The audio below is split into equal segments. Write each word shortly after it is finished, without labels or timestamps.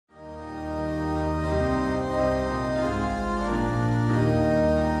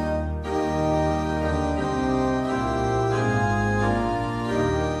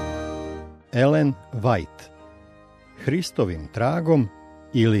Elen Vajt. Hristovim tragom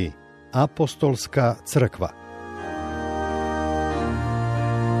ili apostolska crkva.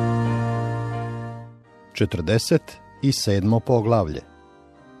 47. poglavlje.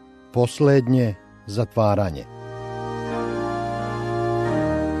 Poslednje, zatvaranje.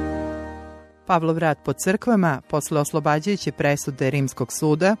 Pavlov rad po crkvama, posle oslobađajuće presude Rimskog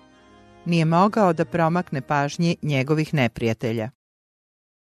suda, nije mogao da promakne pažnji njegovih neprijatelja.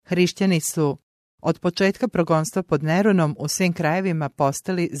 Hrišćani su od početka progonstva pod Neronom u svim krajevima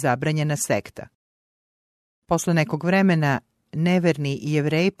postali zabranjena sekta. Posle nekog vremena, neverni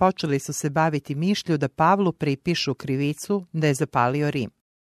Jevreji počeli su se baviti mišlju da Pavlu pripišu krivicu da je zapalio Rim.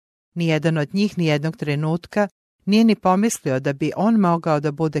 Nijedan od njih nijednog trenutka nije ni pomislio da bi on mogao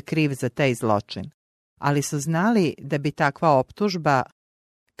da bude kriv za taj zločin, ali su znali da bi takva optužba,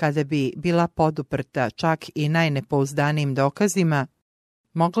 kada bi bila poduprta čak i najnepouzdanijim dokazima,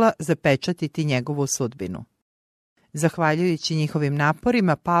 mogla zapečatiti njegovu sudbinu. Zahvaljujući njihovim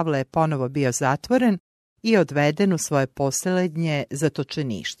naporima, Pavle je ponovo bio zatvoren i odveden u svoje poslednje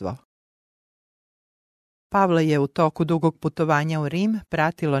zatočeništvo. Pavle je u toku dugog putovanja u Rim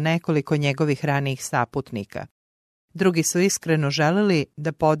pratilo nekoliko njegovih ranijih saputnika. Drugi su iskreno želeli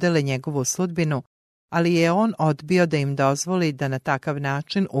da podele njegovu sudbinu, ali je on odbio da im dozvoli da na takav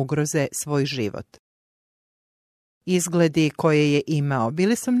način ugroze svoj život. Izgledi koje je imao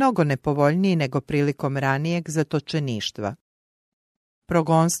bili su mnogo nepovoljniji nego prilikom ranijeg zatočeništva.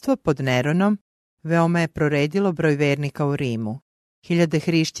 Progonstvo pod Neronom veoma je proredilo broj vernika u Rimu. Hiljade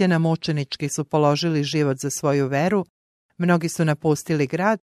hrišćana mučenički su položili život za svoju veru, mnogi su napustili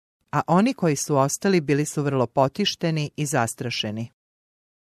grad, a oni koji su ostali bili su vrlo potišteni i zastrašeni.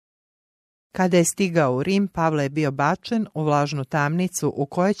 Kada je stigao u Rim, Pavle je bio bačen u vlažnu tamnicu u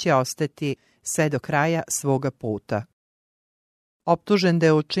kojoj će ostati sve do kraja svoga puta. Optužen da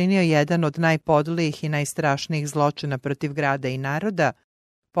je učinio jedan od najpodlijih i najstrašnijih zločina protiv grada i naroda,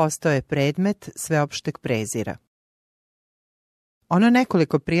 postao je predmet sveopšteg prezira. Ono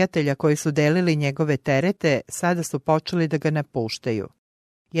nekoliko prijatelja koji su delili njegove terete sada su počeli da ga napuštaju.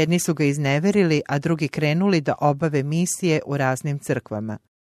 Jedni su ga izneverili, a drugi krenuli da obave misije u raznim crkvama.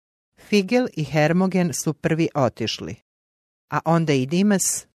 Figel i Hermogen su prvi otišli, a onda i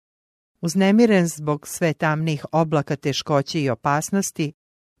Dimas, uznemiren zbog sve tamnijih oblaka teškoće i opasnosti,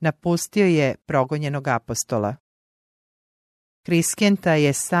 napustio je progonjenog apostola. Kriskenta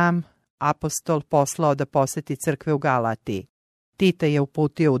je sam apostol poslao da poseti crkve u Galatiji. Tita je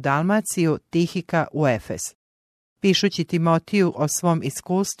uputio u Dalmaciju, Tihika u Efes. Pišući Timotiju o svom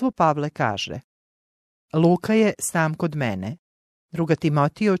iskustvu, Pavle kaže: Luka je sam kod mene. 2.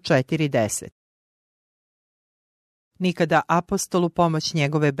 Timotiju 4:10. Nikada apostolu pomoć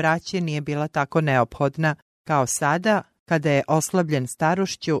njegove braće nije bila tako neophodna kao sada, kada je oslabljen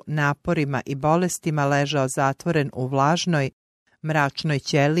starošću, naporima i bolestima ležao zatvoren u vlažnoj, mračnoj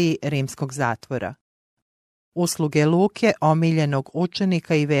ćeliji rimskog zatvora. Usluge Luke, omiljenog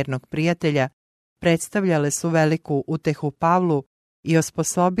učenika i vernog prijatelja, predstavljale su veliku utehu Pavlu i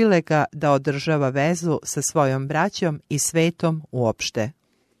osposobile ga da održava vezu sa svojom braćom i svetom uopšte.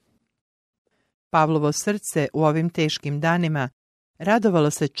 Pavlovo srce u ovim teškim danima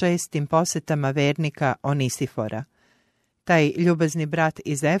radovalo se čestim posetama vernika Onisifora. Taj ljubazni brat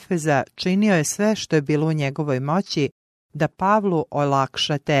iz Efeza činio je sve što je bilo u njegovoj moći da Pavlu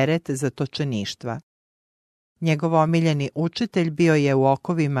olakša teret zatočeništva. Njegov omiljeni učitelj bio je u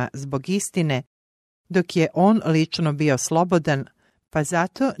okovima zbog istine, dok je on lično bio slobodan, pa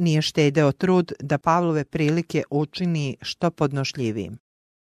zato nije štedeo trud da Pavlove prilike učini što podnošljivijim.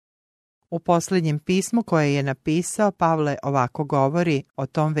 U poslednjem pismu koje je napisao, Pavle ovako govori o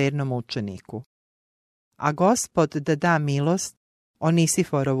tom vernom učeniku. A Gospod da da milost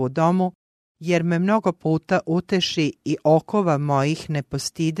Onisiforovu domu, jer me mnogo puta uteši i okova mojih ne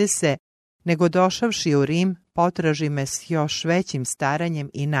postide se, nego došavši u Rim, potraži me s još većim staranjem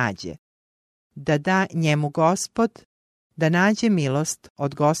i nađe. Da da njemu Gospod, da nađe milost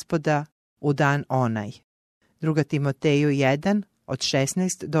od Gospoda u dan onaj. 2. Timoteju 1, od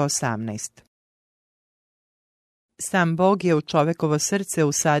 16 do 18. Sam Bog je u čovekovo srce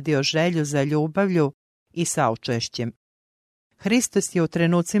usadio želju za ljubavlju i saučešćem. Hristos je u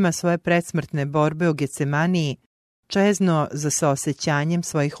trenucima svoje predsmrtne borbe u Gecemaniji čeznuo za saosećanjem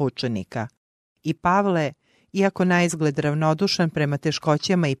svojih učenika. I Pavle, iako naizgled ravnodušan prema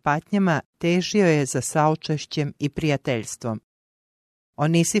teškoćama i patnjama, težio je za saučešćem i prijateljstvom.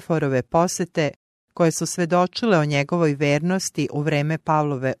 Onisiforove posete, koje su svedočile o njegovoj vernosti u vreme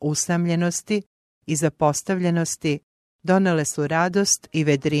Pavlove usamljenosti i zapostavljenosti, donele su radost i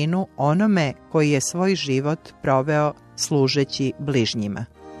vedrinu onome koji je svoj život proveo služeći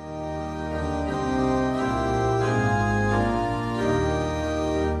bližnjima.